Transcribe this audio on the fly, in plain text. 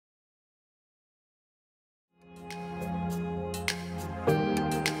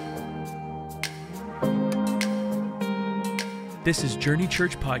This is Journey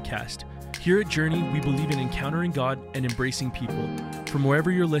Church Podcast. Here at Journey, we believe in encountering God and embracing people. From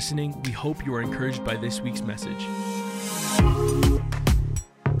wherever you're listening, we hope you are encouraged by this week's message.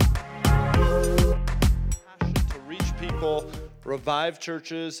 Passion to reach people, revive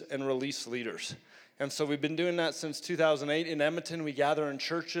churches, and release leaders. And so we've been doing that since 2008. In Edmonton, we gather in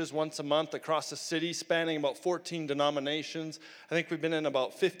churches once a month across the city, spanning about 14 denominations. I think we've been in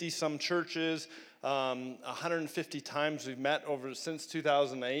about 50-some churches. 150 times we've met since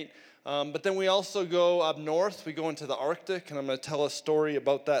 2008. But then we also go up north. We go into the Arctic, and I'm going to tell a story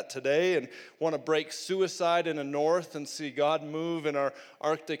about that today and want to break suicide in the north and see God move in our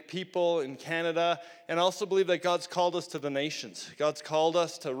Arctic people in Canada. And I also believe that God's called us to the nations. God's called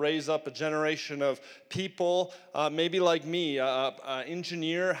us to raise up a generation of people, maybe like me, an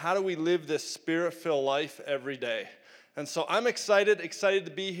engineer. How do we live this spirit-filled life every day? And so I'm excited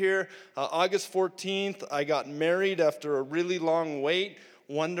to be here. August 14th, I got married after a really long wait,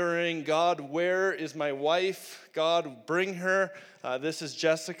 wondering, God, where is my wife? God, bring her. This is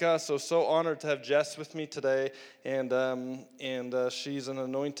Jessica, so honored to have Jess with me today. And she's an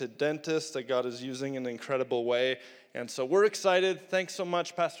anointed dentist that God is using in an incredible way. And so we're excited. Thanks so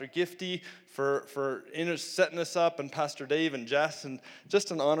much, Pastor Gifty, for setting us up, and Pastor Dave and Jess, and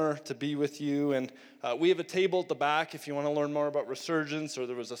just an honor to be with you. And we have a table at the back if you want to learn more about Resurgence, or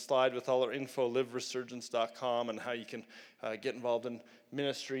there was a slide with all our info, liveresurgence.com, and how you can get involved in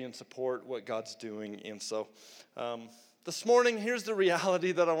ministry and support what God's doing. And so this morning, here's the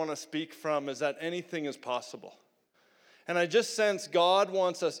reality that I want to speak from, is that anything is possible. And I just sense God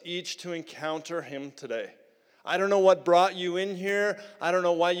wants us each to encounter Him today. I don't know what brought you in here. I don't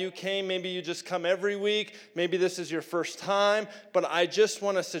know why you came. Maybe you just come every week. Maybe this is your first time. But I just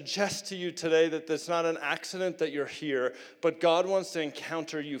want to suggest to you today that it's not an accident that you're here, but God wants to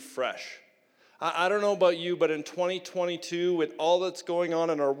encounter you fresh. I don't know about you, but in 2022, with all that's going on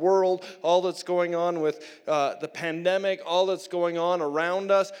in our world, all that's going on with the pandemic, all that's going on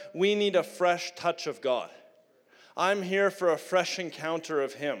around us, we need a fresh touch of God. I'm here for a fresh encounter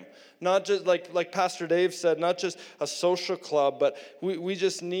of Him. Not just, like Pastor Dave said, not just a social club, but we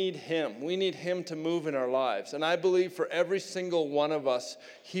just need Him. We need Him to move in our lives. And I believe for every single one of us,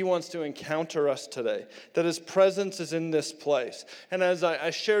 He wants to encounter us today, that His presence is in this place. And as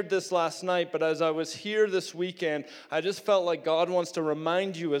I shared this last night, but as I was here this weekend, I just felt like God wants to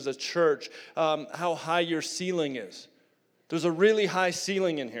remind you as a church how high your ceiling is. There's a really high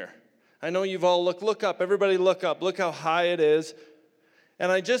ceiling in here. I know you've all look up. Everybody look up. Look how high it is.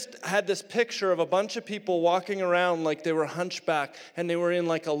 And I just had this picture of a bunch of people walking around like they were hunchback and they were in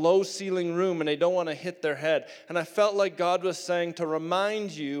like a low ceiling room and they don't want to hit their head. And I felt like God was saying to remind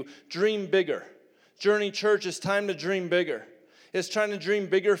you, dream bigger. Journey Church, it's time to dream bigger. It's trying to dream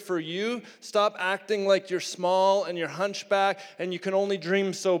bigger for you. Stop acting like you're small and you're hunchback and you can only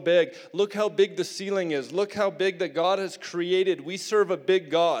dream so big. Look how big the ceiling is. Look how big that God has created. We serve a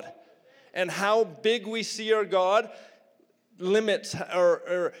big God. And how big we see our God limits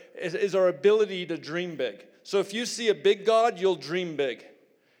is our ability to dream big. So if you see a big God, you'll dream big.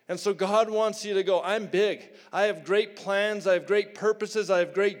 And so God wants you to go, I'm big. I have great plans. I have great purposes. I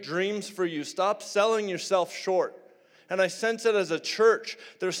have great dreams for you. Stop selling yourself short. And I sense it as a church.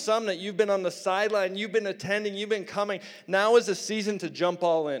 There's some that you've been on the sideline, you've been attending, you've been coming. Now is the season to jump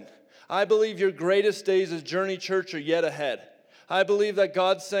all in. I believe your greatest days as Journey Church are yet ahead. I believe that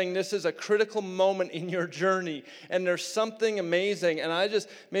God's saying this is a critical moment in your journey, and there's something amazing. And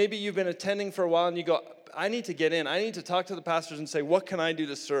maybe you've been attending for a while and you go, I need to get in. I need to talk to the pastors and say, what can I do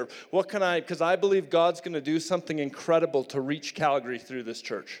to serve? Because I believe God's going to do something incredible to reach Calgary through this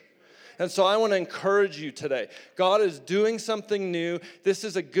church. And so I want to encourage you today. God is doing something new. This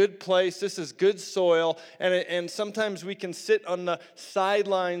is a good place. This is good soil. And sometimes we can sit on the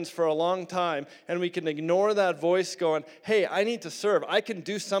sidelines for a long time and we can ignore that voice going, hey, I need to serve. I can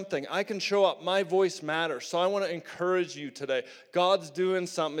do something. I can show up. My voice matters. So I want to encourage you today. God's doing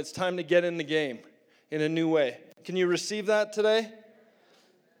something. It's time to get in the game in a new way. Can you receive that today?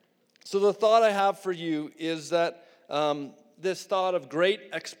 So the thought I have for you is that this thought of great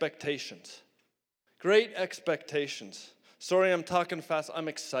expectations. Great expectations. Sorry, I'm talking fast. I'm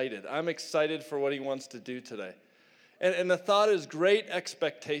excited. I'm excited for what He wants to do today. And the thought is great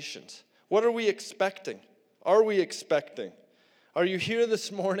expectations. What are we expecting? Are we expecting? Are you here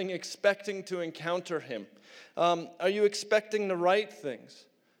this morning expecting to encounter Him? Are you expecting the right things?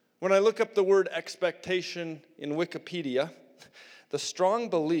 When I look up the word expectation in Wikipedia, the strong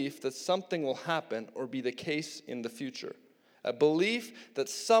belief that something will happen or be the case in the future. A belief that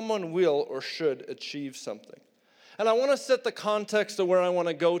someone will or should achieve something. And I want to set the context of where I want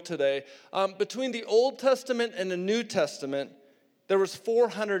to go today. Between the Old Testament and the New Testament, there was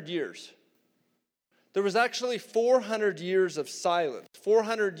 400 years. There was actually 400 years of silence,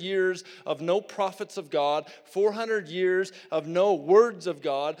 400 years of no prophets of God, 400 years of no words of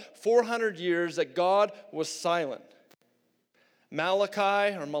God, 400 years that God was silent.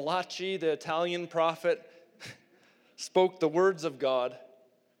 Malachi, the Italian prophet, spoke the words of God,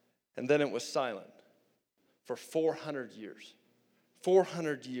 and then it was silent for 400 years.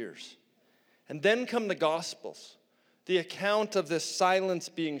 400 years. And then come the Gospels, the account of this silence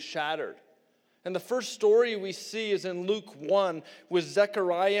being shattered. And the first story we see is in Luke 1 with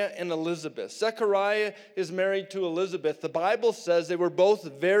Zechariah and Elizabeth. Zechariah is married to Elizabeth. The Bible says they were both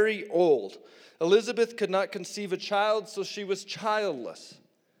very old. Elizabeth could not conceive a child, so she was childless.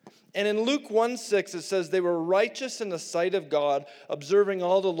 And in Luke 1:6 it says they were righteous in the sight of God, observing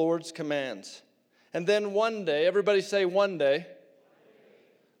all the Lord's commands. And then one day, everybody say one day,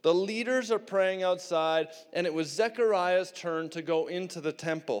 the leaders are praying outside, and it was Zechariah's turn to go into the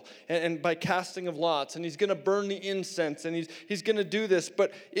temple and by casting of lots, and he's going to burn the incense, and he's going to do this.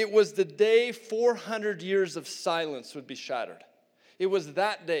 But it was the day 400 years of silence would be shattered. It was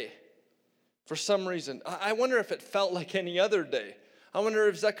that day. For some reason, I wonder if it felt like any other day. I wonder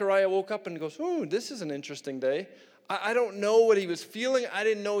if Zechariah woke up and goes, "Oh, this is an interesting day." I don't know what he was feeling. I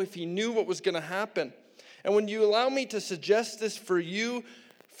didn't know if he knew what was going to happen. And when you allow me to suggest this for you,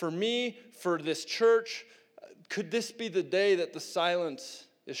 for me, for this church, could this be the day that the silence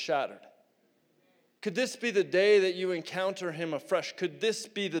is shattered? Could this be the day that you encounter him afresh? Could this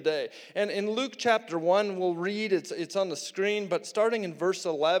be the day? And in Luke chapter 1, we'll read, it's on the screen, but starting in verse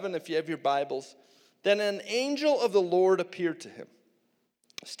 11, if you have your Bibles, then an angel of the Lord appeared to him,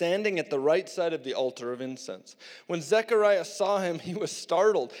 standing at the right side of the altar of incense. When Zechariah saw him, he was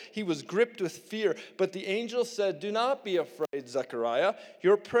startled. He was gripped with fear. But the angel said, "Do not be afraid, Zechariah.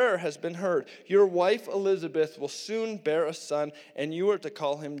 Your prayer has been heard. Your wife Elizabeth will soon bear a son, and you are to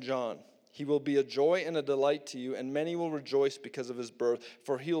call him John. He will be a joy and a delight to you, and many will rejoice because of his birth,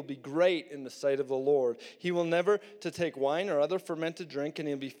 for he will be great in the sight of the Lord. He will never to take wine or other fermented drink, and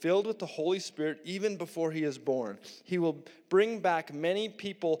he'll be filled with the Holy Spirit even before he is born. He will bring back many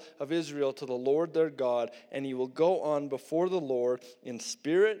people of Israel to the Lord their God, and he will go on before the Lord in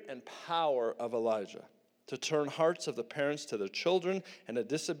spirit and power of Elijah, to turn hearts of the parents to their children, and the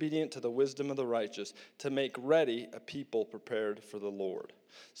disobedient to the wisdom of the righteous, to make ready a people prepared for the Lord."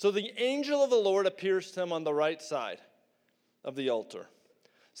 So the angel of the Lord appears to him on the right side of the altar.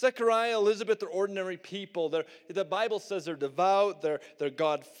 Zechariah, Elizabeth, they're ordinary people. The Bible says they're devout, they're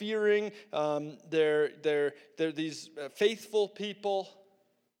God-fearing, they're these faithful people.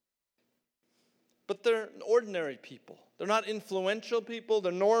 But they're ordinary people. They're not influential people,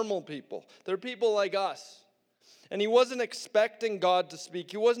 they're normal people. They're people like us. And he wasn't expecting God to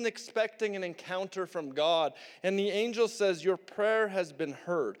speak. He wasn't expecting an encounter from God. And the angel says, "Your prayer has been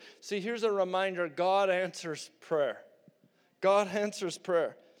heard." See, here's a reminder. God answers prayer. God answers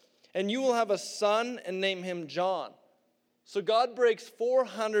prayer. "And you will have a son and name him John." So God breaks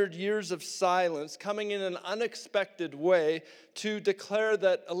 400 years of silence, coming in an unexpected way to declare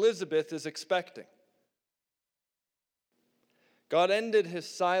that Elizabeth is expecting. God ended his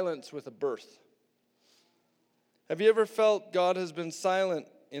silence with a birth. Have you ever felt God has been silent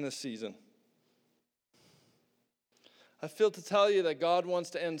in a season? I feel to tell you that God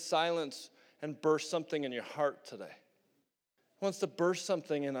wants to end silence and burst something in your heart today. He wants to burst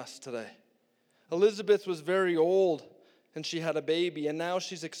something in us today. Elizabeth was very old and she had a baby, and now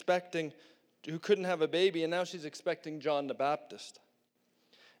she's expecting, who couldn't have a baby, and now she's expecting John the Baptist.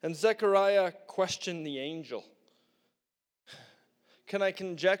 And Zechariah questioned the angel. Can I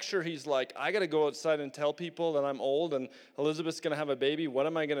conjecture he's like, I got to go outside and tell people that I'm old and Elizabeth's going to have a baby. What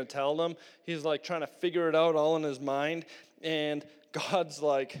am I going to tell them? He's like trying to figure it out all in his mind. And God's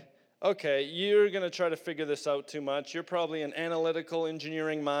like, okay, you're going to try to figure this out too much. You're probably an analytical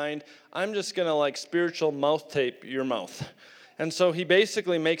engineering mind. I'm just going to like spiritual mouth tape your mouth. And so he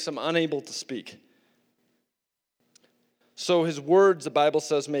basically makes him unable to speak. So his words, the Bible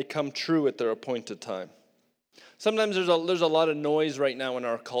says, may come true at their appointed time. Sometimes there's a lot of noise right now in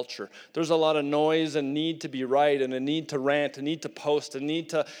our culture. There's a lot of noise and need to be right and a need to rant, a need to post, a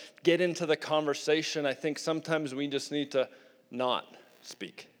need to get into the conversation. I think sometimes we just need to not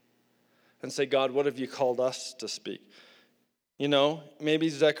speak and say, God, what have you called us to speak? You know, maybe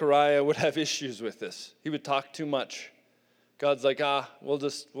Zechariah would have issues with this. He would talk too much. God's like, we'll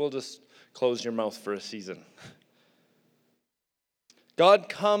just close your mouth for a season. God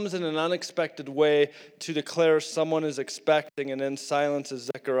comes in an unexpected way to declare someone is expecting, and then silences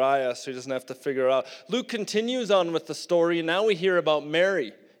Zechariah so he doesn't have to figure it out. Luke continues on with the story, and now we hear about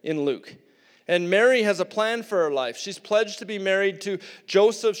Mary in Luke. And Mary has a plan for her life. She's pledged to be married to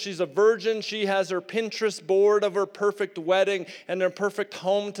Joseph. She's a virgin. She has her Pinterest board of her perfect wedding and their perfect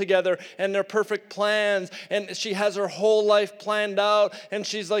home together and their perfect plans. And she has her whole life planned out. And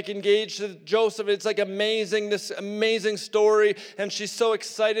she's like engaged to Joseph. It's like amazing, this amazing story. And she's so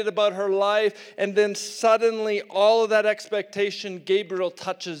excited about her life. And then suddenly all of that expectation, Gabriel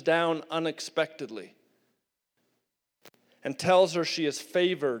touches down unexpectedly and tells her she is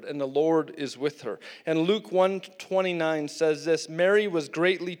favored and the Lord is with her. And Luke 1:29 says this, Mary was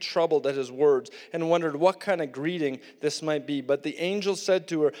greatly troubled at his words and wondered what kind of greeting this might be. But the angel said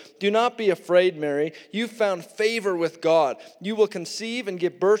to her, do not be afraid, Mary. You found favor with God. You will conceive and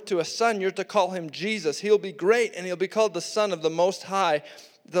give birth to a son. You're to call him Jesus. He'll be great and he'll be called the Son of the Most High.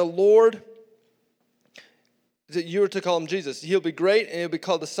 You are to call him Jesus. He'll be great and he'll be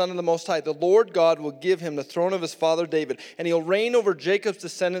called the Son of the Most High. The Lord God will give him the throne of his father David, and he'll reign over Jacob's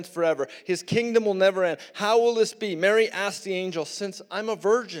descendants forever. His kingdom will never end. How will this be? Mary asked the angel, since I'm a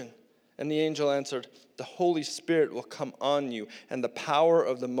virgin. And the angel answered, the Holy Spirit will come on you, and the power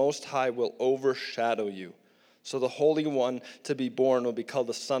of the Most High will overshadow you. So the Holy One to be born will be called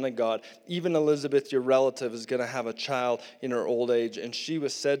the Son of God. Even Elizabeth, your relative, is going to have a child in her old age, and she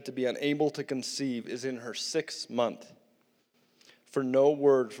was said to be unable to conceive, is in her 6th month. For no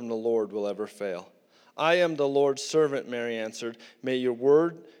word from the Lord will ever fail. I am the Lord's servant, Mary answered. May your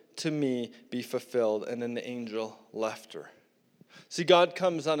word to me be fulfilled. And then the angel left her. See, God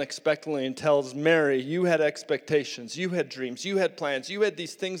comes unexpectedly and tells Mary, you had expectations, you had dreams, you had plans, you had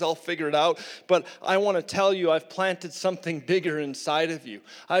these things all figured out, but I want to tell you I've planted something bigger inside of you.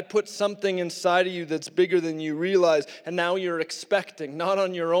 I put something inside of you that's bigger than you realize, and now you're expecting, not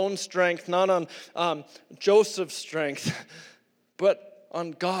on your own strength, not on Joseph's strength, but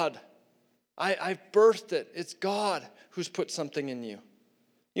on God. I've birthed it. It's God who's put something in you.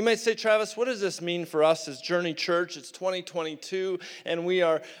 You might say, Travis, what does this mean for us as Journey Church? It's 2022, and we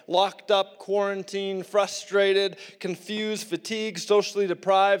are locked up, quarantined, frustrated, confused, fatigued, socially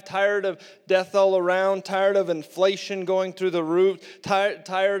deprived, tired of death all around, tired of inflation going through the roof,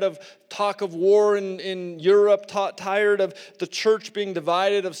 tired of talk of war in Europe, tired of the church being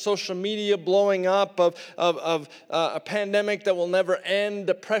divided, of social media blowing up, of a pandemic that will never end,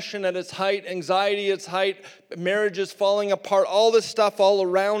 depression at its height, anxiety at its height, marriages falling apart, all this stuff all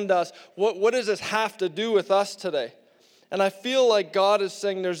around us. What does this have to do with us today? And I feel like God is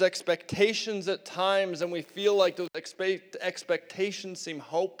saying there's expectations at times, and we feel like those expectations seem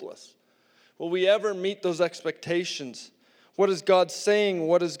hopeless. Will we ever meet those expectations? What is God saying?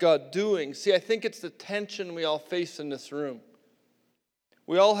 What is God doing? See, I think it's the tension we all face in this room.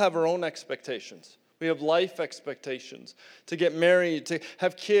 We all have our own expectations. We have life expectations, to get married, to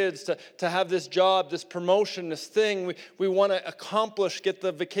have kids, to have this job, this promotion, this thing we want to accomplish, get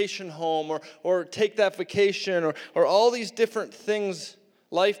the vacation home or take that vacation or all these different things,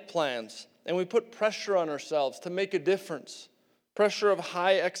 life plans. And we put pressure on ourselves to make a difference. Pressure of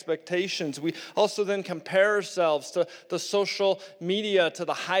high expectations. We also then compare ourselves to the social media, to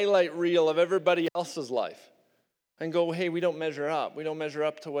the highlight reel of everybody else's life. And go, hey, we don't measure up. We don't measure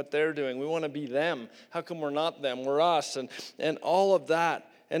up to what they're doing. We want to be them. How come we're not them? We're us. And all of that.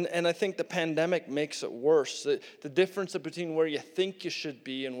 And I think the pandemic makes it worse. The difference between where you think you should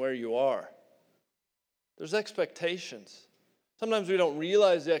be and where you are. There's expectations. Sometimes we don't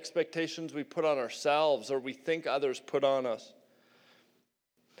realize the expectations we put on ourselves or we think others put on us.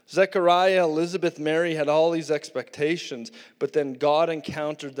 Zechariah, Elizabeth, Mary had all these expectations, but then God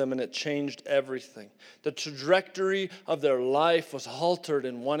encountered them and it changed everything. The trajectory of their life was altered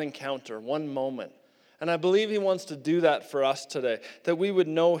in one encounter, one moment. And I believe He wants to do that for us today, that we would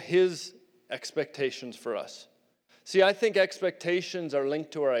know His expectations for us. See, I think expectations are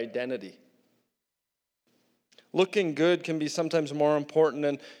linked to our identity. Looking good can be sometimes more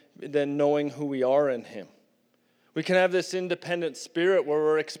important than knowing who we are in Him. We can have this independent spirit where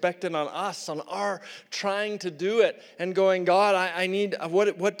we're expecting on us, on our trying to do it and going, God, I need,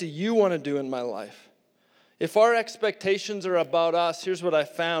 what do you want to do in my life? If our expectations are about us, here's what I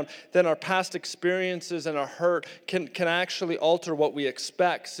found, then our past experiences and our hurt can actually alter what we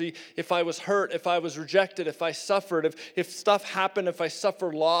expect. See, if I was hurt, if I was rejected, if I suffered, if stuff happened, if I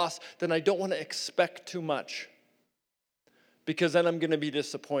suffer loss, then I don't want to expect too much because then I'm going to be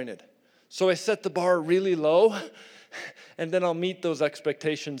disappointed. So I set the bar really low, and then I'll meet those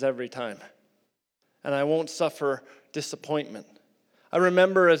expectations every time. And I won't suffer disappointment. I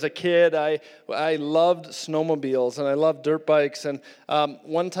remember as a kid, I loved snowmobiles and I loved dirt bikes. And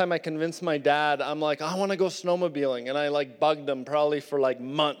one time I convinced my dad, I'm like, I want to go snowmobiling. And I like bugged him probably for like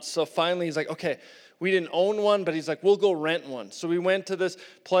months. So finally he's like, okay, we didn't own one, but he's like, we'll go rent one. So we went to this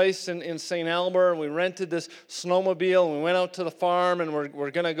place in St. Albert and we rented this snowmobile and we went out to the farm and we're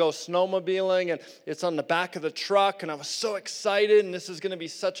going to go snowmobiling and it's on the back of the truck. And I was so excited and this is going to be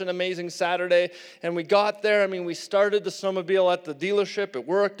such an amazing Saturday. And we got there. I mean, we started the snowmobile at the dealership. It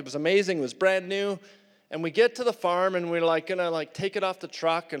worked. It was amazing. It was brand new. And we get to the farm and we're like going to like take it off the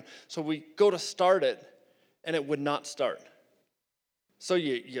truck. And so we go to start it and it would not start. So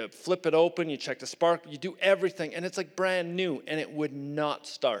you flip it open, you check the spark, you do everything, and it's like brand new, and it would not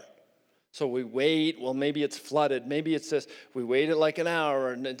start. So we wait, well, maybe it's flooded, maybe it's this. We waited like an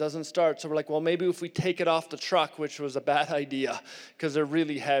hour, and it doesn't start. So we're like, well, maybe if we take it off the truck, which was a bad idea, because they're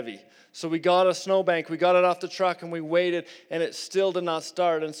really heavy. So we got a snowbank, we got it off the truck, and we waited, and it still did not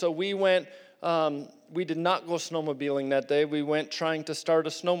start. And so we went, we did not go snowmobiling that day. We went trying to start a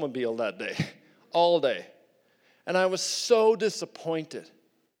snowmobile that day, all day. And I was so disappointed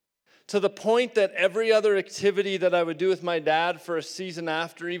to the point that every other activity that I would do with my dad for a season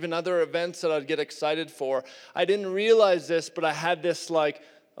after, even other events that I'd get excited for, I didn't realize this, but I had this like,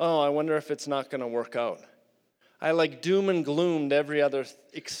 oh, I wonder if it's not going to work out. I like doom and gloomed every other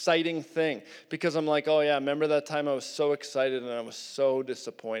exciting thing because I'm like, oh yeah, remember that time I was so excited and I was so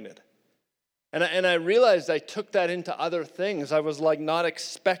disappointed. And I realized I took that into other things. I was like not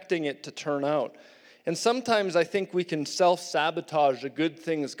expecting it to turn out. And sometimes I think we can self-sabotage the good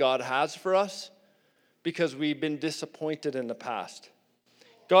things God has for us because we've been disappointed in the past.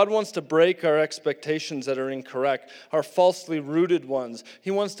 God wants to break our expectations that are incorrect, our falsely rooted ones.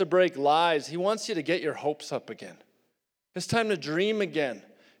 He wants to break lies. He wants you to get your hopes up again. It's time to dream again.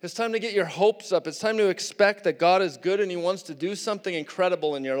 It's time to get your hopes up. It's time to expect that God is good and He wants to do something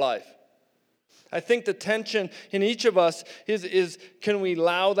incredible in your life. I think the tension in each of us is can we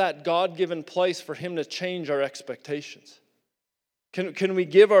allow that God-given place for Him to change our expectations? Can we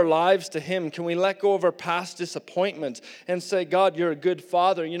give our lives to Him? Can we let go of our past disappointments and say, God, you're a good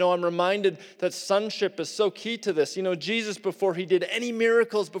Father? You know, I'm reminded that sonship is so key to this. You know, Jesus, before He did any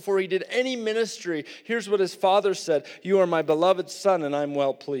miracles, before He did any ministry, here's what His Father said, you are my beloved Son and I'm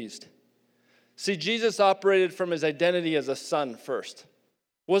well pleased. See, Jesus operated from His identity as a son first.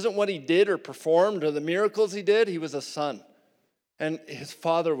 Wasn't what He did or performed or the miracles He did. He was a son. And His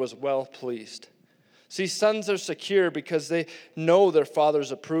Father was well pleased. See, sons are secure because they know their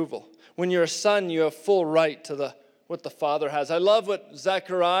Father's approval. When you're a son, you have full right to what the Father has. I love what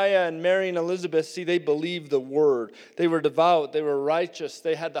Zechariah and Mary and Elizabeth, see, they believed the Word. They were devout. They were righteous.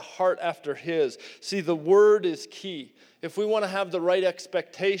 They had the heart after His. See, the Word is key. If we want to have the right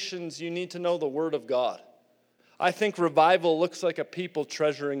expectations, you need to know the Word of God. I think revival looks like a people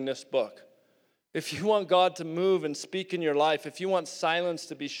treasuring this book. If you want God to move and speak in your life, if you want silence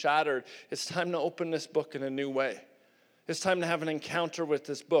to be shattered, it's time to open this book in a new way. It's time to have an encounter with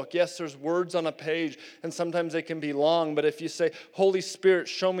this book. Yes, there's words on a page, and sometimes they can be long, but if you say, Holy Spirit,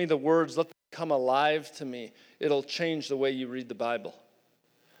 show me the words, let them come alive to me, it'll change the way you read the Bible.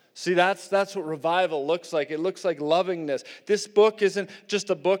 See, that's what revival looks like. It looks like loving this. This book isn't just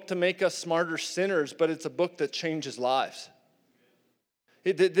a book to make us smarter sinners, but it's a book that changes lives.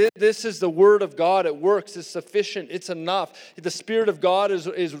 This is the Word of God. It works. It's sufficient. It's enough. The Spirit of God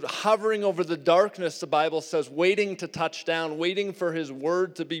is hovering over the darkness, the Bible says, waiting to touch down, waiting for His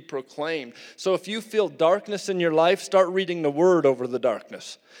Word to be proclaimed. So if you feel darkness in your life, start reading the Word over the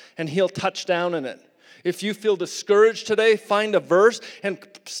darkness, and He'll touch down in it. If you feel discouraged today, find a verse and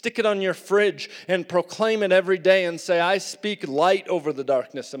stick it on your fridge and proclaim it every day and say, I speak light over the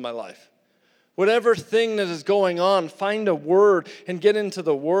darkness in my life. Whatever thing that is going on, find a word and get into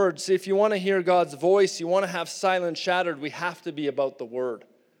the Word. See, if you want to hear God's voice, you want to have silence shattered, we have to be about the Word.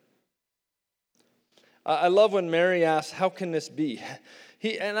 I love when Mary asks, how can this be?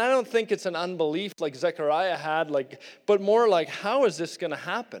 And I don't think it's an unbelief like Zechariah had, but more like, how is this going to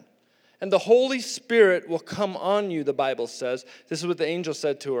happen? And the Holy Spirit will come on you, the Bible says. This is what the angel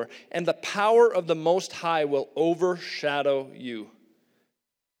said to her. And the power of the Most High will overshadow you.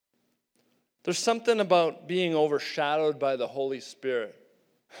 There's something about being overshadowed by the Holy Spirit.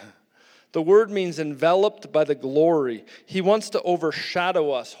 The word means enveloped by the glory. He wants to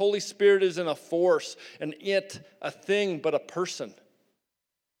overshadow us. Holy Spirit isn't a force, a thing, but a person.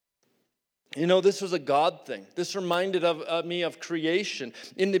 You know, this was a God thing. This reminded me of creation.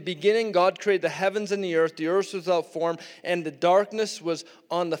 In the beginning, God created the heavens and the earth. The earth was without form, and the darkness was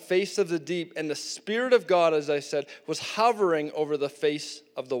on the face of the deep. And the Spirit of God, as I said, was hovering over the face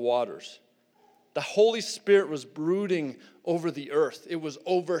of the waters. The Holy Spirit was brooding over the earth. It was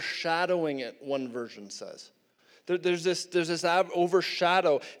overshadowing it, one version says. There's this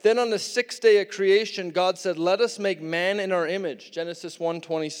overshadow. Then on the sixth day of creation, God said, let us make man in our image, Genesis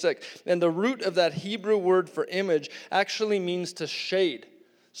 1:26. And the root of that Hebrew word for image actually means to shade.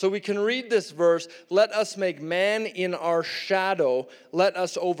 So we can read this verse, let us make man in our shadow, let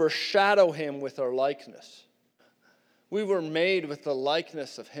us overshadow him with our likeness. We were made with the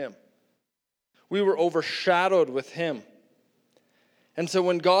likeness of him. We were overshadowed with him. And so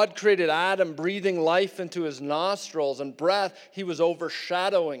when God created Adam, breathing life into his nostrils and breath, he was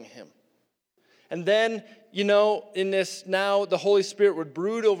overshadowing him. And then, in this now, the Holy Spirit would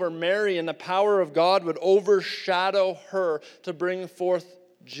brood over Mary, and the power of God would overshadow her to bring forth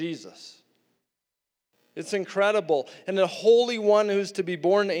Jesus. It's incredible. And the Holy One who's to be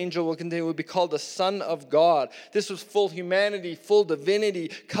born, the angel will be called the Son of God. This was full humanity, full divinity,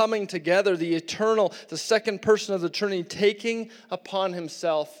 coming together, the eternal, the second person of the Trinity, taking upon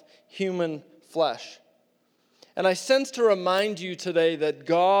himself human flesh. And I sense to remind you today that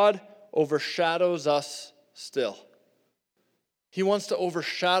God overshadows us still. He wants to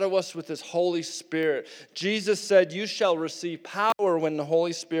overshadow us with his Holy Spirit. Jesus said, you shall receive power when the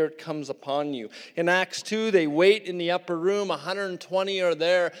Holy Spirit comes upon you. In Acts 2, they wait in the upper room. 120 are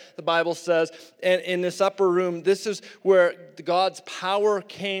there, the Bible says. And in this upper room, this is where God's power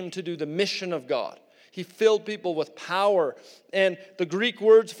came to do the mission of God. He filled people with power. And the Greek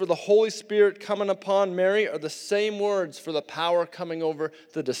words for the Holy Spirit coming upon Mary are the same words for the power coming over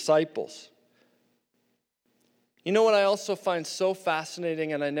the disciples. You know what I also find so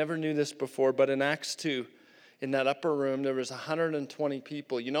fascinating, and I never knew this before, but in Acts 2, in that upper room, there was 120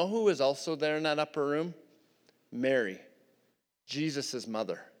 people. You know who was also there in that upper room? Mary, Jesus'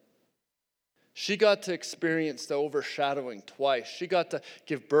 mother. She got to experience the overshadowing twice. She got to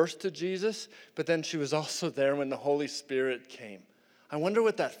give birth to Jesus, but then she was also there when the Holy Spirit came. I wonder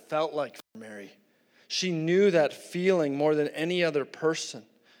what that felt like for Mary. She knew that feeling more than any other person.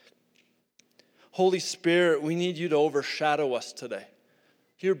 Holy Spirit, we need you to overshadow us today.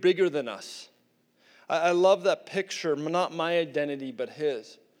 You're bigger than us. I love that picture, not my identity, but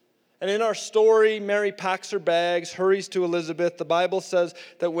his. And in our story, Mary packs her bags, hurries to Elizabeth. The Bible says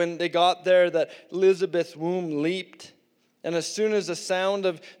that when they got there, that Elizabeth's womb leaped. And as soon as the sound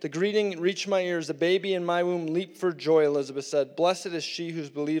of the greeting reached my ears, the baby in my womb leaped for joy, Elizabeth said. Blessed is she who's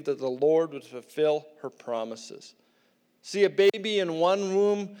believed that the Lord would fulfill her promises. See, a baby in one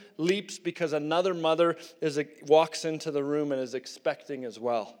womb leaps because another mother walks into the room and is expecting as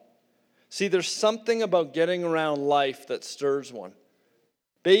well. See, there's something about getting around life that stirs one.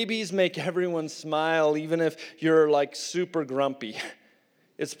 Babies make everyone smile, even if you're like super grumpy.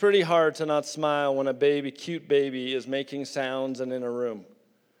 It's pretty hard to not smile when a cute baby is making sounds and in a room.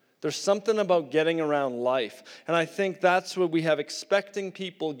 There's something about getting around life. And I think that's what we have, expecting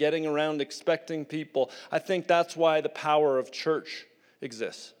people, getting around expecting people. I think that's why the power of church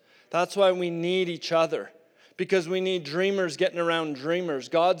exists. That's why we need each other. Because we need dreamers getting around dreamers.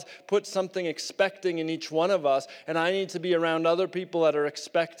 God's put something expecting in each one of us, and I need to be around other people that are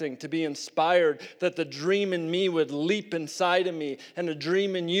expecting, to be inspired, that the dream in me would leap inside of me, and the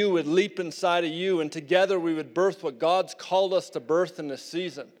dream in you would leap inside of you, and together we would birth what God's called us to birth in this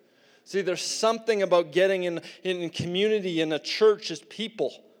season. See, there's something about getting in community, in a church as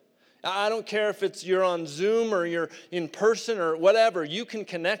people. I don't care if you're on Zoom or you're in person or whatever. You can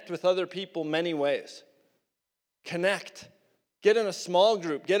connect with other people many ways. Connect. Get in a small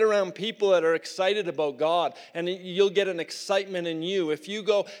group. Get around people that are excited about God, and you'll get an excitement in you. If you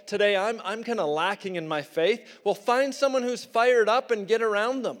go, today I'm kind of lacking in my faith, well, find someone who's fired up and get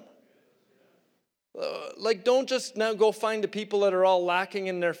around them. Don't just now go find the people that are all lacking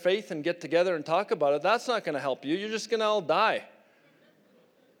in their faith and get together and talk about it. That's not going to help you. You're just going to all die.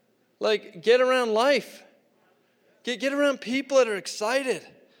 Get around life. Get around people that are excited.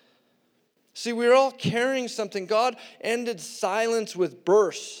 See, we're all carrying something. God ended silence with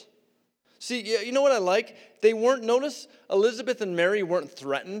births. See, you know what I like? Notice Elizabeth and Mary weren't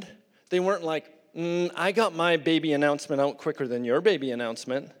threatened. They weren't like, I got my baby announcement out quicker than your baby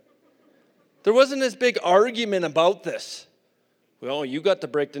announcement. There wasn't this big argument about this. Well, you got to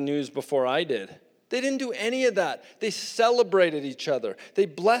break the news before I did. They didn't do any of that. They celebrated each other. They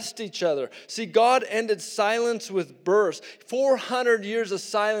blessed each other. See, God ended silence with births. 400 years of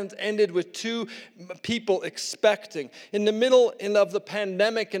silence ended with two people expecting. In the middle of the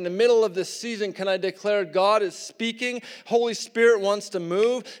pandemic, in the middle of this season, can I declare God is speaking? Holy Spirit wants to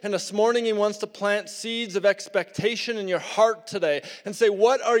move. And this morning He wants to plant seeds of expectation in your heart today and say,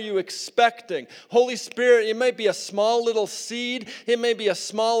 what are you expecting? Holy Spirit, it might be a small little seed. It may be a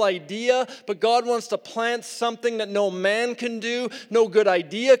small idea, but God wants to plant something that no man can do, no good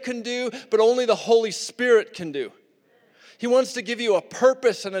idea can do, but only the Holy Spirit can do. He wants to give you a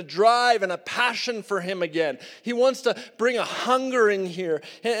purpose and a drive and a passion for Him again. He wants to bring a hunger in here.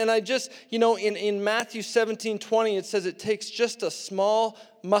 And I just, in Matthew 17:20, it says it takes just a small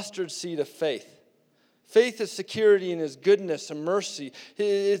mustard seed of faith. Faith is security in His goodness and mercy.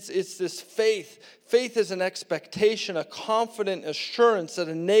 It's this faith. Faith is an expectation, a confident assurance that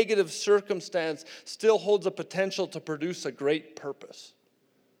a negative circumstance still holds a potential to produce a great purpose.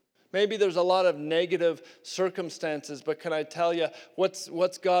 Maybe there's a lot of negative circumstances, but can I tell you,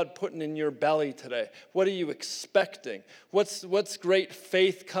 what's God putting in your belly today? What are you expecting? What's great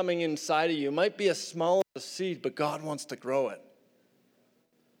faith coming inside of you? It might be a small seed, but God wants to grow it.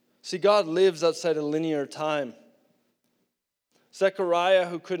 See, God lives outside of linear time. Zechariah,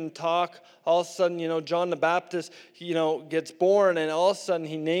 who couldn't talk, all of a sudden, John the Baptist, gets born, and all of a sudden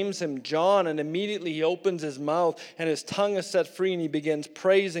he names him John, and immediately he opens his mouth, and his tongue is set free, and he begins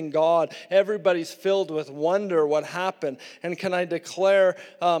praising God. Everybody's filled with wonder what happened. And can I declare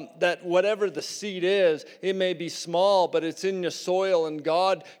that whatever the seed is, it may be small, but it's in the soil, and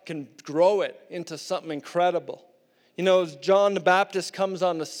God can grow it into something incredible. As John the Baptist comes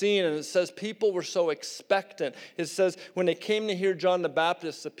on the scene, and it says people were so expectant. It says when they came to hear John the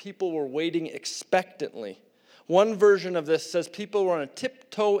Baptist, the people were waiting expectantly. One version of this says people were on a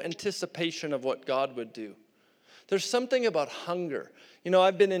tiptoe anticipation of what God would do. There's something about hunger.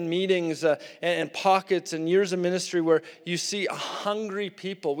 I've been in meetings and pockets and years of ministry where you see a hungry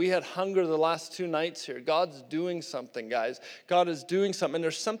people. We had hunger the last 2 nights here. God's doing something, guys. God is doing something. And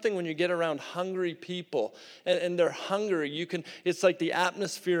there's something when you get around hungry people and they're hungry. It's like the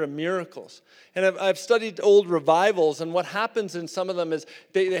atmosphere of miracles. And I've studied old revivals, and what happens in some of them is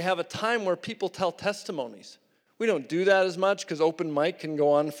they have a time where people tell testimonies. We don't do that as much because open mic can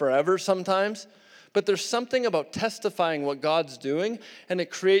go on forever sometimes. But there's something about testifying what God's doing, and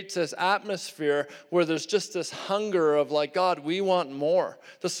it creates this atmosphere where there's just this hunger of like, God, we want more.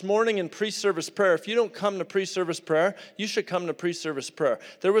 This morning in pre-service prayer, if you don't come to pre-service prayer, you should come to pre-service prayer.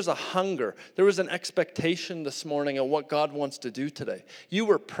 There was a hunger. There was an expectation this morning of what God wants to do today. You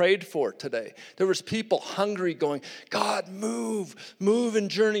were prayed for today. There was people hungry going, God, move in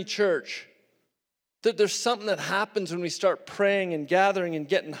Journey Church. There's something that happens when we start praying and gathering and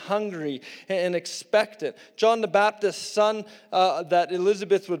getting hungry and expectant. John the Baptist's son that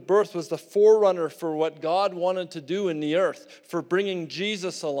Elizabeth would birth was the forerunner for what God wanted to do in the earth, for bringing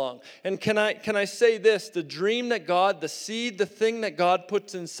Jesus along. And can I say this? The dream that God, the seed, the thing that God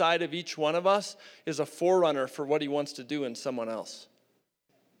puts inside of each one of us is a forerunner for what He wants to do in someone else.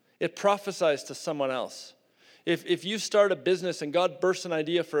 It prophesies to someone else. If you start a business and God bursts an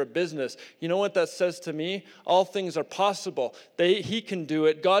idea for a business, you know what that says to me? All things are possible. He can do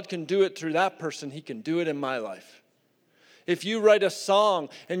it. God can do it through that person. He can do it in my life. If you write a song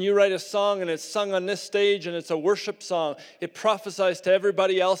and it's sung on this stage and it's a worship song, it prophesies to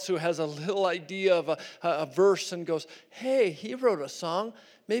everybody else who has a little idea of a verse and goes, hey, he wrote a song.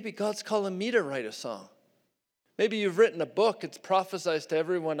 Maybe God's calling me to write a song. Maybe you've written a book. It's prophesies to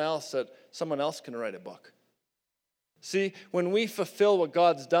everyone else that someone else can write a book. See, when we fulfill what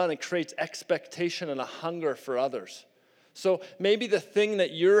God's done, it creates expectation and a hunger for others. So maybe the thing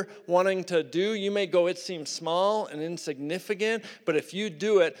that you're wanting to do, you may go, it seems small and insignificant, but if you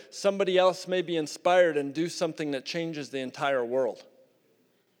do it, somebody else may be inspired and do something that changes the entire world.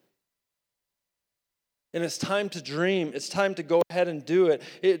 And it's time to dream. It's time to go ahead and do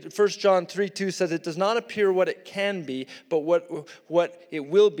it. 1 John 3:2 says, it does not appear what it can be, but what it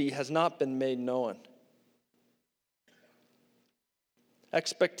will be has not been made known.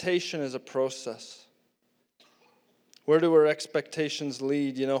 Expectation is a process. Where do our expectations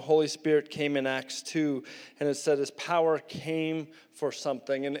lead? Holy Spirit came in Acts 2, and it said His power came for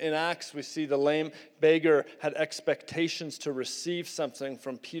something. And in Acts, we see the lame beggar had expectations to receive something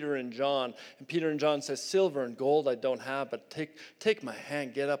from Peter and John. And Peter and John says, silver and gold I don't have, but take my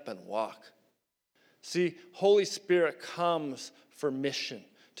hand, get up and walk. See, Holy Spirit comes for mission,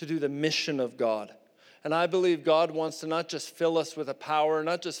 to do the mission of God. And I believe God wants to not just fill us with a power,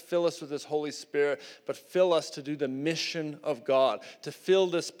 not just fill us with His Holy Spirit, but fill us to do the mission of God, to fill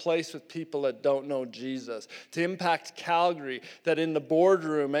this place with people that don't know Jesus, to impact Calgary, that in the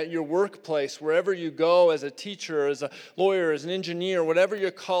boardroom, at your workplace, wherever you go as a teacher, as a lawyer, as an engineer, whatever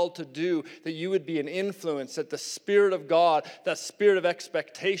you're called to do, that you would be an influence, that the Spirit of God, that spirit of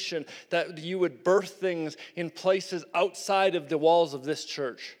expectation, that you would birth things in places outside of the walls of this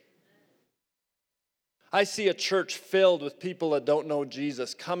church. I see a church filled with people that don't know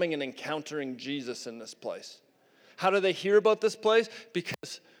Jesus, coming and encountering Jesus in this place. How do they hear about this place?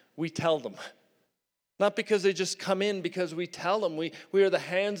 Because we tell them. Not because they just come in, because we tell them. We are the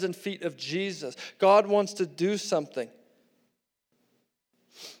hands and feet of Jesus. God wants to do something.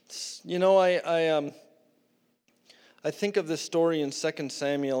 You know, I think of this story in 2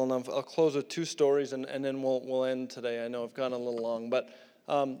 Samuel, and I'll close with two stories, and then we'll end today. I know I've gone a little long, but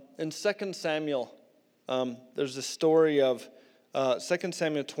in 2 Samuel, there's a story of 2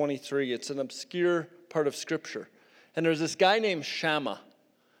 Samuel 23. It's an obscure part of Scripture. And there's this guy named Shammah.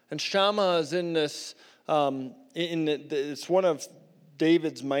 And Shammah is in this, it's one of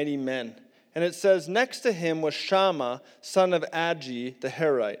David's mighty men. And it says, next to him was Shammah, son of Agi, the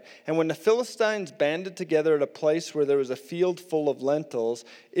Herite. And when the Philistines banded together at a place where there was a field full of lentils,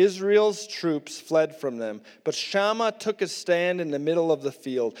 Israel's troops fled from them. But Shammah took his stand in the middle of the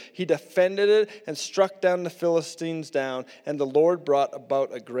field. He defended it and struck down the Philistines down, and the Lord brought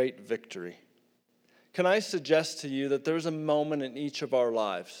about a great victory. Can I suggest to you that there's a moment in each of our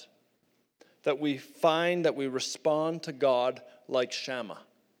lives that we find that we respond to God like Shammah?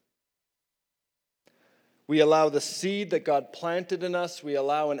 We allow the seed that God planted in us, we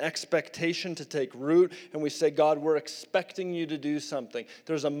allow an expectation to take root, and we say, God, we're expecting you to do something.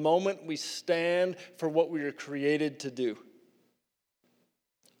 There's a moment we stand for what we were created to do.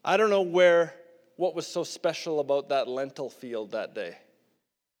 I don't know what was so special about that lentil field that day.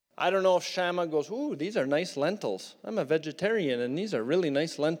 I don't know if Shammah goes, ooh, these are nice lentils. I'm a vegetarian, and these are really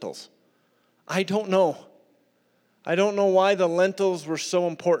nice lentils. I don't know. I don't know why the lentils were so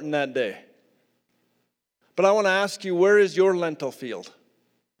important that day. But I want to ask you, where is your lentil field?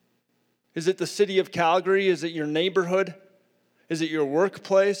 Is it the city of Calgary? Is it your neighborhood? Is it your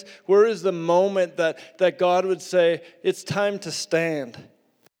workplace? Where is the moment that God would say, it's time to stand?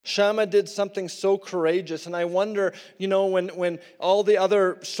 Shammah did something so courageous, and I wonder, when all the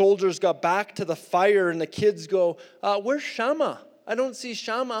other soldiers got back to the fire and the kids go, where's Shammah? I don't see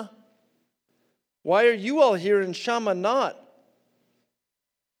Shammah. Why are you all here and Shammah not?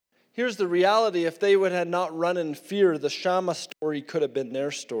 Here's the reality. If they had not run in fear, the Shammah story could have been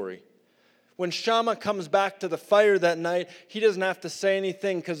their story. When Shammah comes back to the fire that night, he doesn't have to say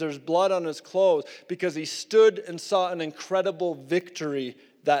anything because there's blood on his clothes, because he stood and saw an incredible victory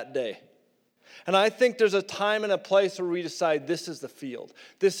that day. And I think there's a time and a place where we decide this is the field.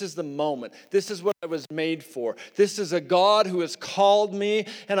 This is the moment. This is what I was made for. This is a God who has called me,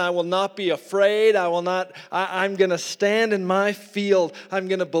 and I will not be afraid. I'm going to stand in my field. I'm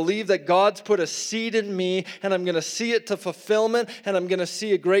going to believe that God's put a seed in me, and I'm going to see it to fulfillment, and I'm going to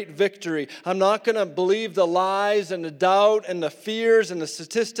see a great victory. I'm not going to believe the lies and the doubt and the fears and the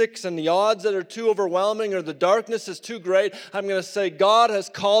statistics and the odds that are too overwhelming or the darkness is too great. I'm going to say, God has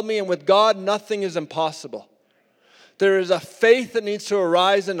called me, and with God, nothing is impossible. There is a faith that needs to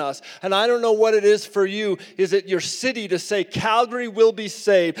arise in us. And I don't know what it is for you. Is it your city to say, Calgary will be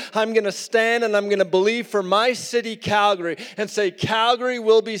saved? I'm going to stand and I'm going to believe for my city, Calgary, and say, Calgary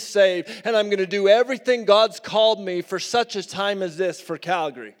will be saved. And I'm going to do everything God's called me for such a time as this for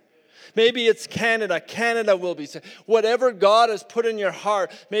Calgary. Maybe it's Canada. Canada will be saved. Whatever God has put in your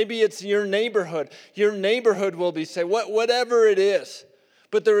heart, maybe it's your neighborhood. Your neighborhood will be saved. Whatever it is.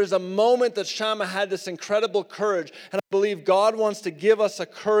 But there is a moment that Shammah had this incredible courage. And I believe God wants to give us a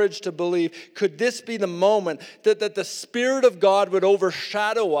courage to believe. Could this be the moment that the Spirit of God would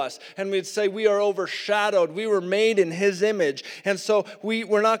overshadow us? And we'd say we are overshadowed. We were made in His image. And so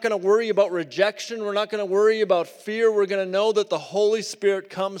we're not going to worry about rejection. We're not going to worry about fear. We're going to know that the Holy Spirit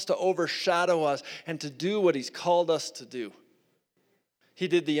comes to overshadow us and to do what He's called us to do. He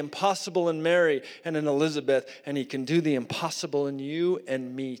did the impossible in Mary and in Elizabeth, and He can do the impossible in you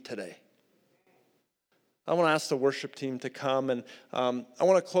and me today. I want to ask the worship team to come, and I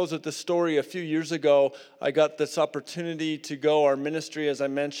want to close with this story. A few years ago, I got this opportunity to go. Our ministry, as I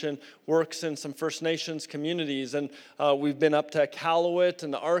mentioned, works in some First Nations communities, and we've been up to Iqaluit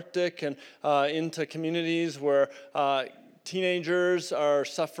and the Arctic and into communities where teenagers are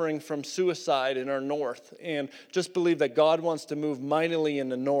suffering from suicide in our north, and just believe that God wants to move mightily in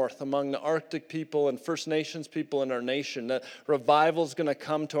the north among the Arctic people and First Nations people in our nation. That revival is going to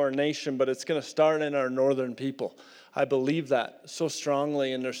come to our nation, but it's going to start in our northern people. I believe that so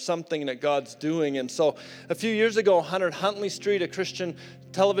strongly, and there's something that God's doing. And so a few years ago, 100 Huntley Street, a Christian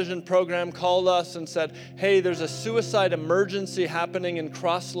television program, called us and said, hey, there's a suicide emergency happening in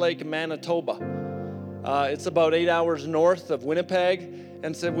Cross Lake, Manitoba. It's about 8 hours north of Winnipeg,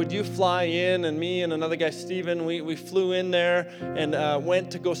 and said, would you fly in? And me and another guy, Steven, we flew in there and went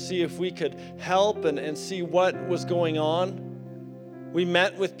to go see if we could help and see what was going on. We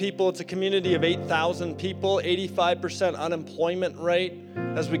met with people. It's a community of 8,000 people, 85% unemployment rate.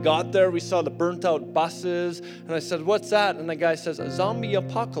 As we got there, we saw the burnt out buses, and I said, what's that? And the guy says, a zombie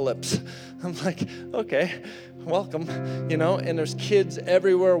apocalypse. I'm like, okay, welcome, and there's kids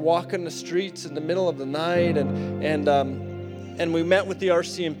everywhere walking the streets in the middle of the night, and we met with the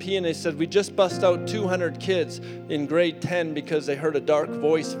RCMP, and they said, we just bust out 200 kids in grade 10 because they heard a dark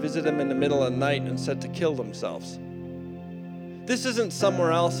voice visit them in the middle of the night and said to kill themselves. This isn't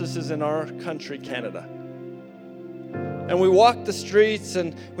somewhere else, this is in our country, Canada. And we walked the streets,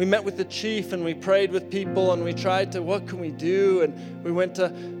 and we met with the chief, and we prayed with people, and we tried to, what can we do? And we went to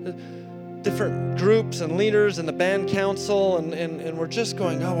different groups and leaders and the band council, and we're just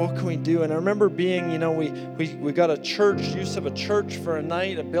going, oh, what can we do? And I remember being, we got a church, use of a church for a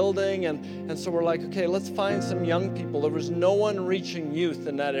night, a building, and so we're like, okay, let's find some young people. There was no one reaching youth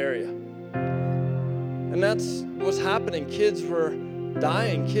in that area. And that's what was happening. Kids were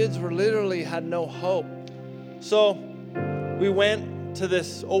dying. Kids were literally had no hope. So we went to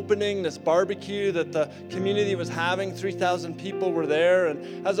this opening, this barbecue that the community was having. 3,000 people were there.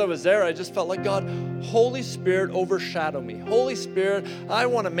 And as I was there, I just felt like, God, Holy Spirit, overshadow me. Holy Spirit, I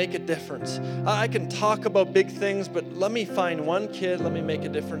want to make a difference. I can talk about big things, but let me find one kid. Let me make a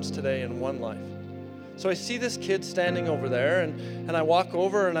difference today in one life. So I see this kid standing over there, and I walk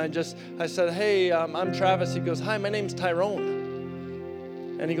over, and I said, hey, I'm Travis. He goes, hi, my name's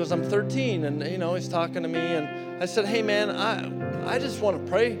Tyrone. And he goes, I'm 13, and he's talking to me, and I said, hey man, I just want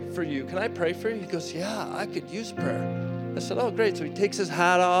to pray for you. Can I pray for you? He goes, yeah, I could use prayer. I said, oh great. So he takes his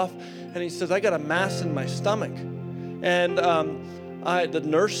hat off, and he says, I got a mass in my stomach. And the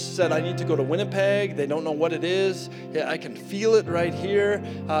nurse said, I need to go to Winnipeg. They don't know what it is. Yeah, I can feel it right here.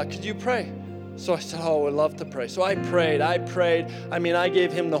 Could you pray? So I said, oh, I'd love to pray. So I prayed. I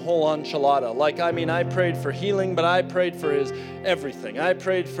gave him the whole enchilada. I prayed for healing, but I prayed for his everything. I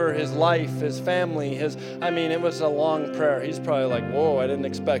prayed for his life, his family, it was a long prayer. He's probably like, whoa, I didn't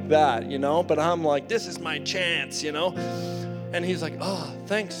expect that, But I'm like, this is my chance, And he's like, oh,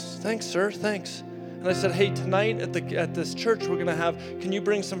 thanks, sir, thanks. And I said, hey, tonight at this church, we're going to have, can you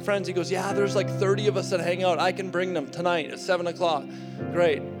bring some friends? He goes, yeah, there's like 30 of us that hang out. I can bring them tonight at 7 o'clock.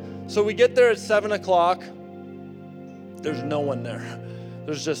 Great. So we get there at 7 o'clock. There's no one there.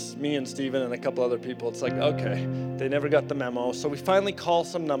 There's just me and Steven and a couple other people. It's like, okay, they never got the memo. So we finally call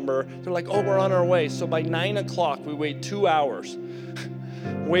some number. They're like, oh, we're on our way. So by 9 o'clock, we wait 2 hours.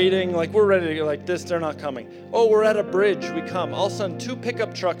 Waiting, like we're ready to go like this, they're not coming. Oh, we're at a bridge, we come. All of a sudden, 2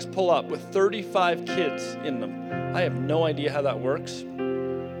 pickup trucks pull up with 35 kids in them. I have no idea how that works,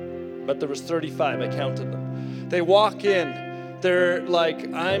 but there was 35, I counted them. They walk in. They're like,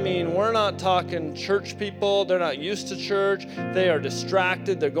 we're not talking church people. They're not used to church. They are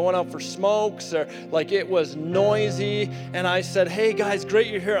distracted. They're going out for smokes. They're like, it was noisy. And I said, hey guys, great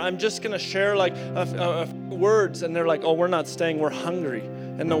you're here. I'm just going to share like a few words. And they're like, oh, we're not staying. We're hungry.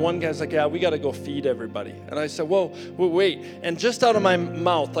 And the one guy's like, yeah, we got to go feed everybody. And I said, whoa, wait. And just out of my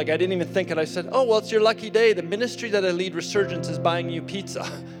mouth, like I didn't even think it, I said, oh, well, it's your lucky day. The ministry that I lead, Resurgence, is buying you pizza.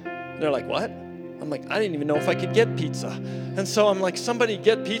 And they're like, what? I'm like, I didn't even know if I could get pizza. And so I'm like, somebody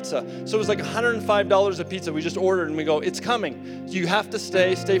get pizza. So it was like $105 a pizza. We just ordered and we go, it's coming. You have to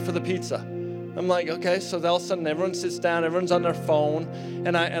stay for the pizza. I'm like, okay. So all of a sudden everyone sits down, everyone's on their phone.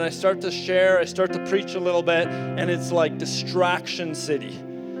 And I start to share, I start to preach a little bit, and it's like distraction city.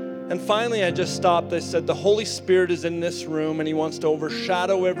 And finally, I just stopped. I said, the Holy Spirit is in this room, and He wants to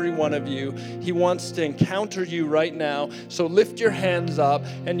overshadow every one of you. He wants to encounter you right now. So lift your hands up,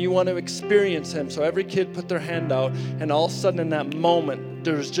 and you want to experience Him. So every kid put their hand out, and all of a sudden in that moment,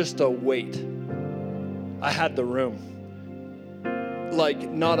 there's just a weight. I had the room. Like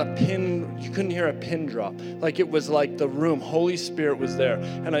not a pin, you couldn't hear a pin drop. Like it was like the room, Holy Spirit was there.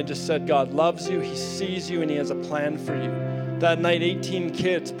 And I just said, God loves you, He sees you, and He has a plan for you. That night, 18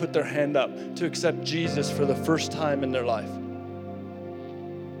 kids put their hand up to accept Jesus for the first time in their life.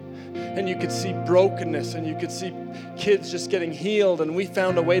 and you could see brokenness, and you could see kids just getting healed, and we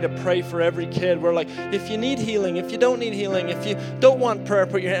found a way to pray for every kid. We're like, if you need healing, if you don't need healing, if you don't want prayer,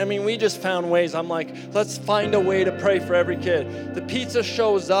 put your hand. I mean, we just found ways. I'm like, let's find a way to pray for every kid. The pizza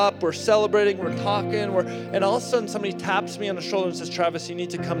shows up, we're celebrating, we're talking, and all of a sudden somebody taps me on the shoulder and says, Travis, you need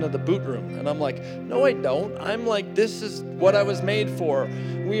to come to the boot room. And I'm like, no, I don't. I'm like, this is what I was made for.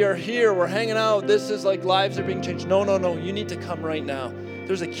 We are here, we're hanging out. This is like lives are being changed. No, you need to come right now.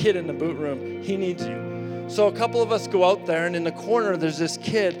 There's a kid in the boot room. He needs you. So a couple of us go out there, and in the corner, there's this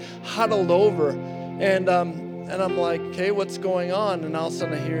kid huddled over. And I'm like, okay, what's going on? And all of a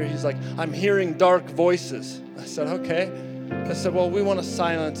sudden I hear, he's like, I'm hearing dark voices. I said, okay. I said, well, we want to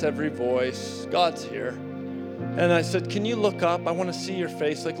silence every voice. God's here. And I said, can you look up? I want to see your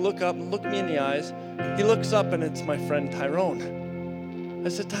face. Like, look up and look me in the eyes. He looks up, and it's my friend Tyrone. I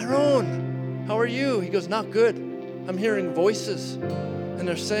said, Tyrone, how are you? He goes, not good. I'm hearing voices, and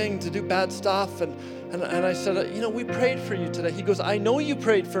they're saying to do bad stuff. And I said, we prayed for you today. He goes, I know you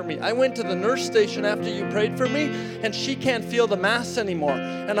prayed for me. I went to the nurse station after you prayed for me, and she can't feel the mass anymore.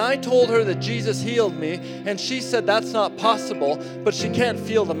 And I told her that Jesus healed me, and she said that's not possible, but she can't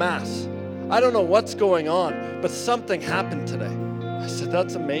feel the mass. I don't know what's going on, but something happened today. I said,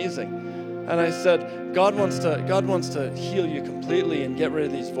 that's amazing. And I said, God wants to heal you completely and get rid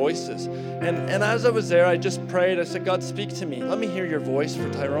of these voices. And as I was there, I just prayed. I said, God, speak to me. Let me hear your voice for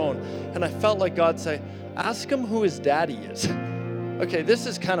Tyrone. And I felt like God say, ask him who his daddy is. Okay, this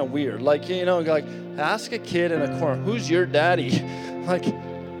is kind of weird. Like, like ask a kid in a corner, who's your daddy? Like,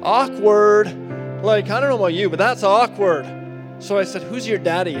 awkward. Like, I don't know about you, but that's awkward. So I said, who's your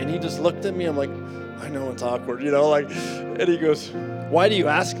daddy? And he just looked at me. I'm like, I know it's awkward, and he goes, why do you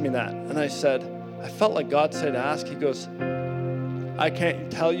ask me that? And I said, I felt like God said ask. He goes, I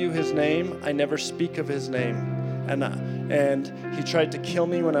can't tell you his name. I never speak of his name. And he tried to kill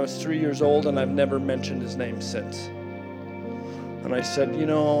me when I was 3 years old, and I've never mentioned his name since. And I said,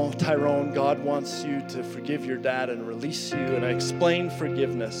 Tyrone, God wants you to forgive your dad and release you. And I explained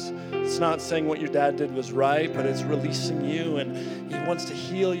forgiveness. It's not saying what your dad did was right, but it's releasing you. And he wants to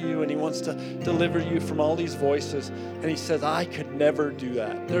heal you, and he wants to deliver you from all these voices. And he says, I could never do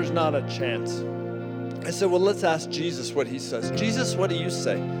that. There's not a chance. I said, well, let's ask Jesus what he says. Jesus, what do you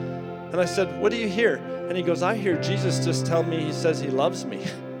say? And I said, what do you hear? And he goes, I hear Jesus just tell me he says he loves me.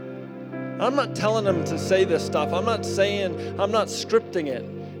 I'm not telling him to say this stuff. I'm not scripting it.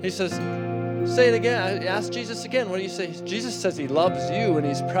 He says, say it again. I asked Jesus again, what do you say? Jesus says he loves you and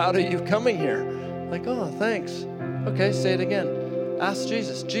he's proud of you coming here. Like, oh, thanks. Okay, say it again. Ask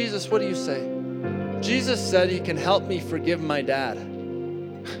Jesus. Jesus, what do you say? Jesus said he can help me forgive my dad.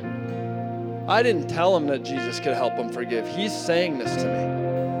 I didn't tell him that Jesus could help him forgive. He's saying this to me.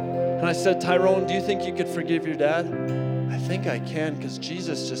 And I said, Tyrone, do you think you could forgive your dad? I think I can, because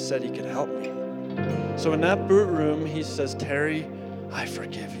Jesus just said he could help me. So in that boot room, he says, Terry, I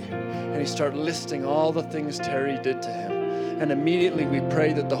forgive you. And he started listing all the things Terry did to him. And immediately we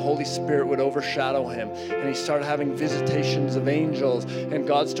prayed that the Holy Spirit would overshadow him. And he started having visitations of angels, and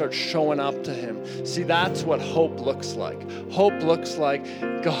God started showing up to him. See, that's what hope looks like. Hope looks like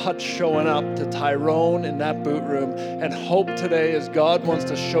God showing up to Tyrone in that boot room. And hope today is God wants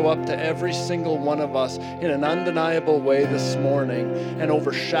to show up to every single one of us in an undeniable way this morning and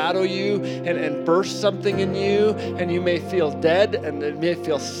overshadow you and burst something in you. And you may feel dead, and it may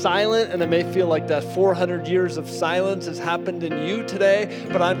feel silent, and it may feel like that 400 years of silence has happened in you today,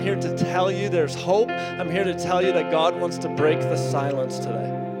 but I'm here to tell you there's hope. I'm here to tell you that God wants to break the silence today.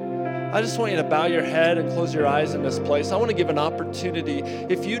 I just want you to bow your head and close your eyes in this place. I want to give an opportunity.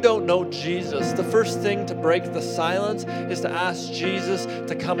 If you don't know Jesus, the first thing to break the silence is to ask Jesus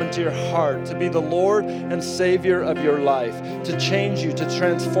to come into your heart, to be the Lord and Savior of your life, to change you, to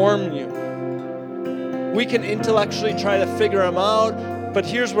transform you. We can intellectually try to figure him out, but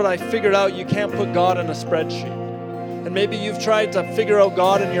here's what I figured out. You can't put God in a spreadsheet. And maybe you've tried to figure out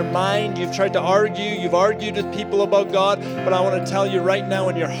God in your mind. You've tried to argue. You've argued with people about God. But I want to tell you right now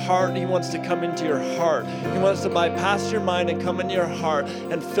in your heart, he wants to come into your heart. He wants to bypass your mind and come into your heart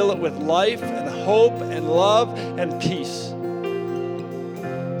and fill it with life and hope and love and peace.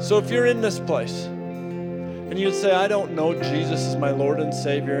 So if you're in this place and you'd say, I don't know Jesus as my Lord and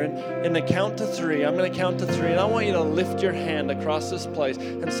Savior, and in the count to three, I'm going to count to three, and I want you to lift your hand across this place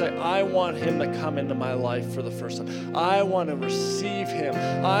and say, I want him to come into my life for the first time. I want to receive him.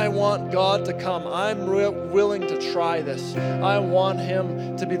 I want God to come. I'm willing to try this. I want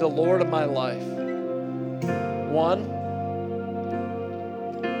him to be the Lord of my life. 1,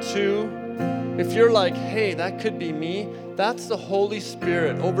 2. If you're like, hey, that could be me, that's the Holy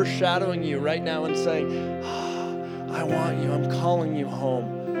Spirit overshadowing you right now and saying, I want you. I'm calling you home.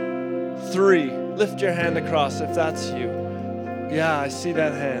 3. Lift your hand across if that's you. Yeah, I see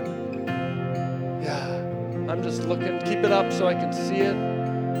that hand. Yeah, I'm just looking. Keep it up so I can see it.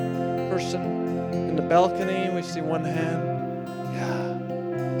 Person in the balcony, we see one hand.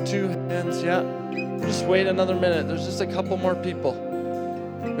 Yeah, 2 hands, yeah. Just wait another minute. There's just a couple more people.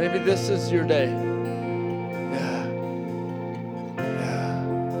 Maybe this is your day. Yeah.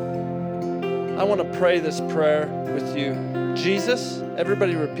 I want to pray this prayer with you. Jesus,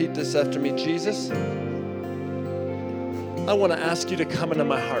 everybody repeat this after me. Jesus, I want to ask you to come into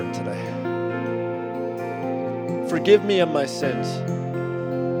my heart today. Forgive me of my sins.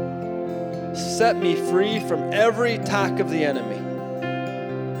 Set me free from every attack of the enemy.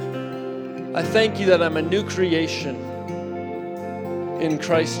 I thank you that I'm a new creation in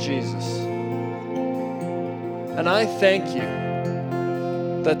Christ Jesus. And I thank you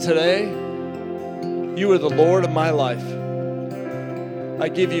that today you are the Lord of my life. I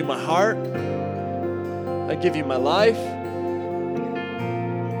give you my heart. I give you my life.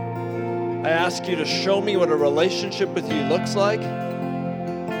 I ask you to show me what a relationship with you looks like.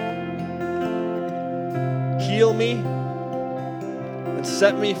 Heal me and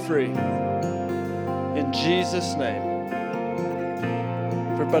set me free. In Jesus' name.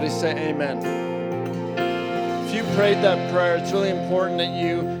 Everybody say amen. If you prayed that prayer, it's really important that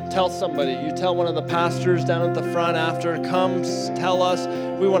you tell somebody. You tell one of the pastors down at the front after. Come, tell us.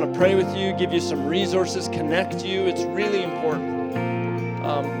 We want to pray with you, give you some resources, connect you. It's really important.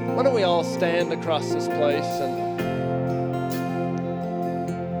 Why don't we all stand across this place and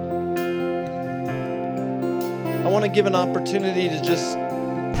I want to give an opportunity to just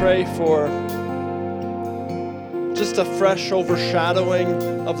pray for just a fresh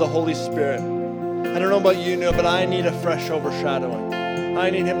overshadowing of the Holy Spirit. I don't know about you, but I need a fresh overshadowing. I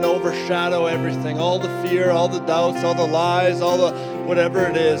need Him to overshadow everything, all the fear, all the doubts, all the lies, all the whatever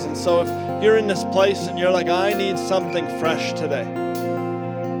it is. And so if you're in this place and you're like, I need something fresh today,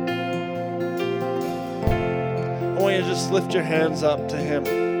 I want you to just lift your hands up to Him.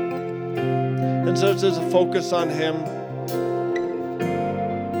 And so there's a focus on Him.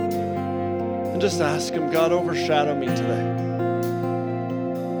 And just ask Him, God, overshadow me today.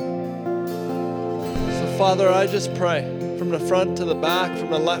 So Father, I just pray from the front to the back, from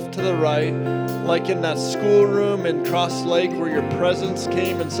the left to the right, like in that schoolroom in Cross Lake where your presence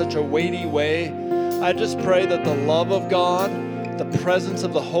came in such a weighty way. I just pray that the love of God, the presence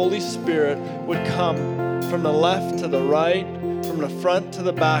of the Holy Spirit would come from the left to the right, from the front to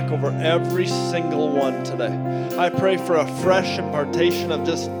the back over every single one today. I pray for a fresh impartation of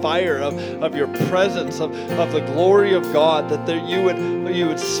just fire, of your presence, of the glory of God, that you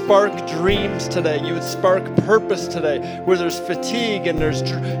would spark dreams today. You would spark purpose today, where there's fatigue and there's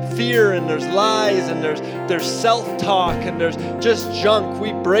fear and there's lies and there's self-talk and there's just junk.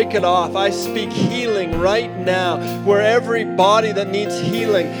 We break it off. I speak healing right now, where every body that needs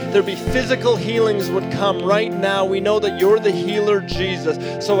healing, there be physical healings would come right now. We know that you're the healer, Jesus.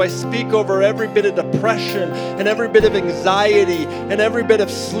 So I speak over every bit of depression and every bit of anxiety and every bit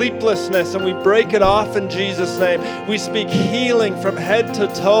of sleeplessness, and we break it off in Jesus' name. We speak healing from head to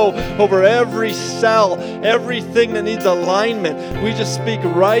toe over every cell, everything that needs alignment. We just speak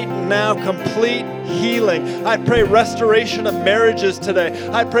right now complete healing. I pray restoration of marriages today.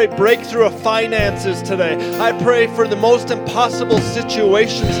 I pray breakthrough of finances today. I pray for the most impossible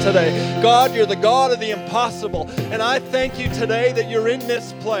situations today. God, you're the God of the impossible. And I thank you today that you're in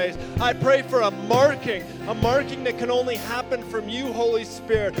this place. I pray for a marking that can only happen from you, Holy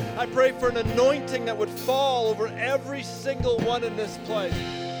Spirit. I pray for an anointing that would fall over every single one in this place.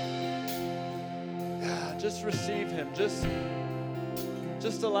 Just receive Him.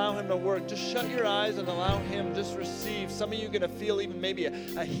 Just allow Him to work. Just shut your eyes and allow Him. Just receive. Some of you are going to feel even maybe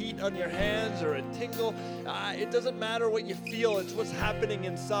a heat on your hands or a tingle. It doesn't matter what you feel. It's what's happening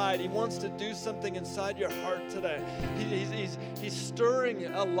inside. He wants to do something inside your heart today. He's stirring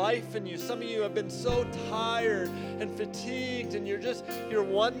a life in you. Some of you have been so tired and fatigued, and you're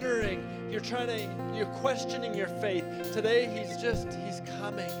wondering. You're questioning your faith. Today, He's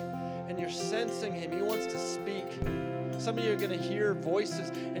coming, and you're sensing Him. He wants to speak. Some of you are going to hear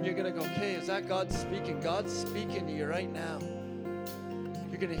voices and you're going to go, okay, is that God speaking? God's speaking to you right now.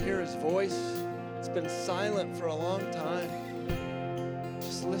 You're going to hear His voice. It's been silent for a long time.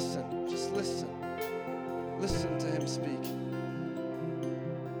 Just listen. Just listen. Listen to Him speak.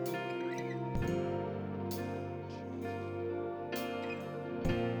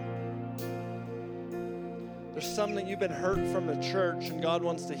 There's some that you've been hurt from the church, and God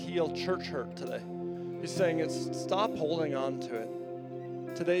wants to heal church hurt today. He's saying, stop holding on to it.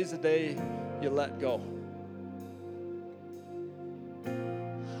 Today's the day you let go.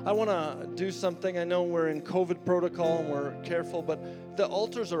 I want to do something. I know we're in COVID protocol and we're careful, but the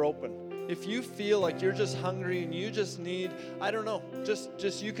altars are open. If you feel like you're just hungry and you just need, I don't know,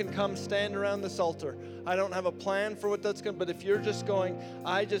 just you can come stand around this altar. I don't have a plan for what that's going to, but if you're just going,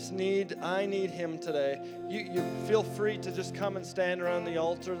 I need him today, you feel free to just come and stand around the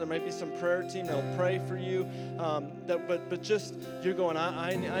altar. There might be some prayer team that'll pray for you. But just, you're going,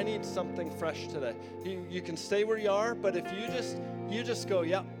 I need something fresh today. You can stay where you are, but if you just go,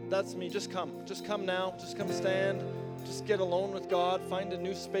 yeah, that's me, just come now, just come stand. Just get alone with God, find a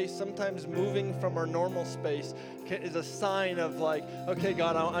new space. Sometimes moving from our normal space is a sign of like, okay,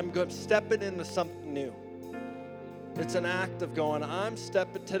 God, I'm good, stepping into something new. It's an act of going,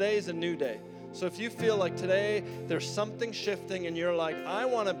 today's a new day. So if you feel like today there's something shifting and you're like, I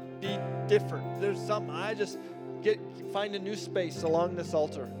want to be different. There's something, find a new space along this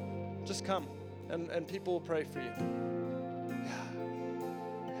altar. Just come and people will pray for you.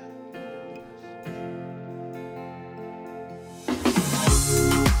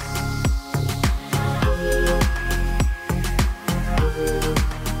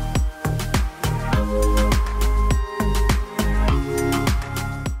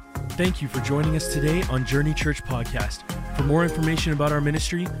 Thank you for joining us today on Journey Church Podcast. For more information about our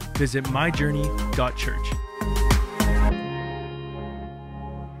ministry, visit myjourney.church.